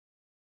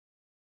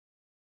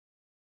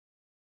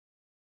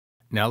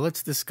Now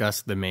let's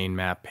discuss the main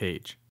map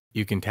page.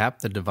 You can tap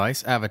the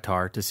device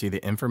avatar to see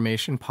the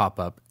information pop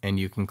up, and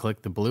you can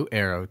click the blue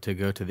arrow to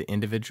go to the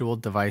individual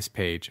device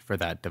page for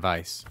that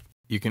device.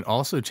 You can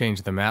also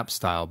change the map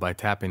style by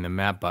tapping the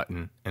map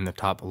button in the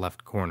top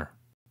left corner.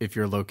 If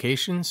your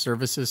location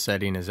services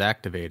setting is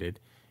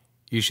activated,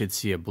 you should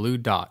see a blue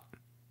dot.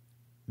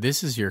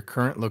 This is your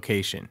current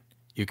location.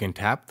 You can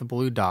tap the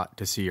blue dot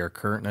to see your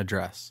current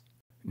address.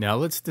 Now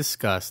let's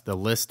discuss the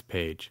list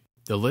page.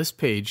 The list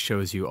page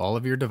shows you all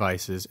of your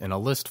devices in a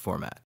list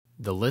format.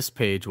 The list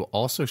page will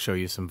also show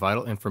you some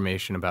vital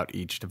information about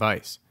each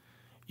device.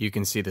 You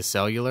can see the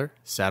cellular,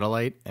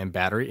 satellite, and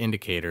battery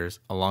indicators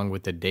along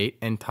with the date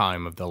and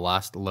time of the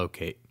last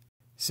locate.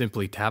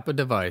 Simply tap a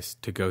device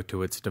to go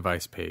to its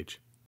device page.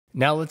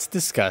 Now let's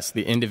discuss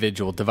the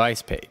individual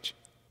device page.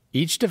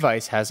 Each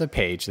device has a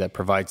page that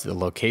provides the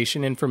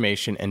location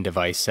information and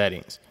device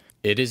settings.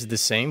 It is the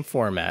same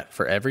format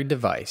for every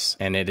device,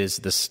 and it is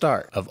the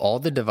start of all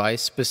the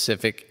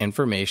device-specific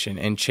information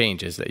and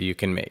changes that you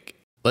can make.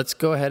 Let's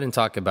go ahead and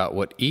talk about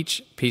what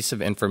each piece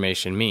of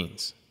information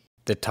means.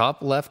 The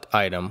top left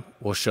item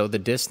will show the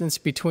distance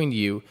between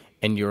you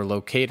and your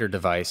locator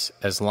device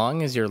as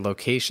long as your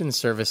location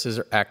services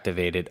are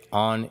activated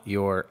on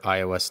your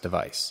iOS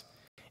device.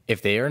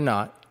 If they are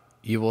not,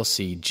 you will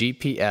see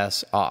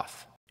GPS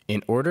off.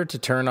 In order to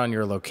turn on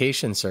your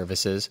location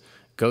services,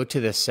 go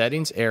to the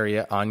settings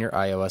area on your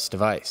iOS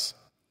device.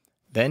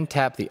 Then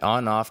tap the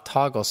on-off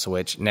toggle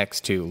switch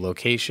next to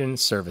Location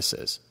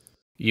Services.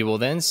 You will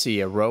then see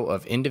a row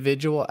of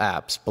individual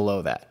apps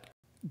below that.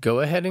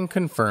 Go ahead and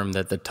confirm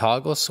that the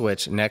toggle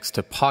switch next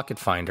to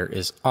PocketFinder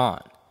is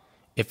on.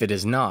 If it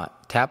is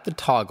not, tap the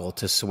toggle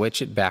to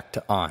switch it back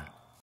to on.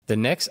 The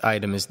next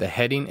item is the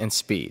heading and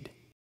speed.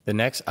 The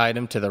next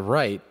item to the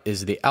right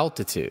is the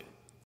altitude.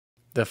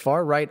 The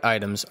far right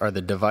items are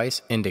the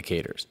device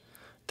indicators.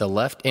 The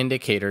left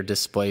indicator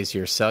displays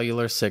your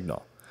cellular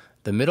signal.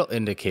 The middle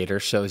indicator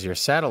shows your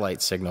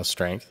satellite signal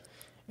strength,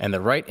 and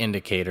the right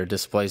indicator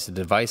displays the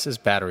device's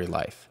battery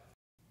life.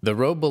 The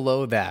row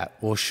below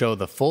that will show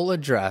the full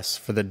address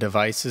for the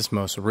device's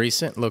most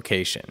recent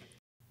location.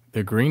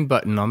 The green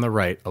button on the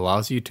right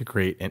allows you to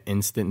create an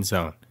instant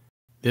zone.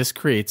 This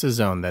creates a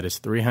zone that is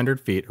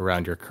 300 feet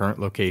around your current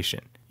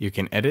location. You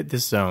can edit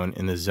this zone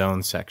in the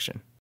Zone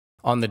section.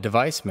 On the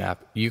device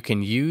map, you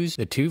can use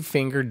the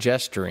two-finger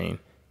gesturing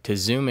to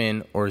zoom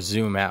in or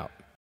zoom out.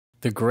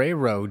 The gray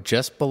row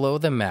just below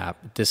the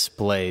map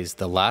displays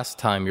the last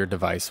time your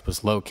device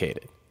was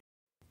located.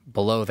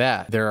 Below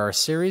that, there are a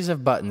series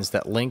of buttons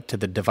that link to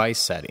the device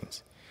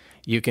settings.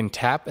 You can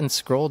tap and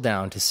scroll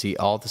down to see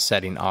all the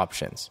setting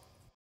options.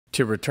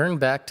 To return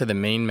back to the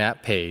main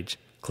map page,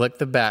 click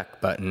the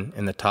back button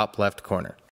in the top left corner.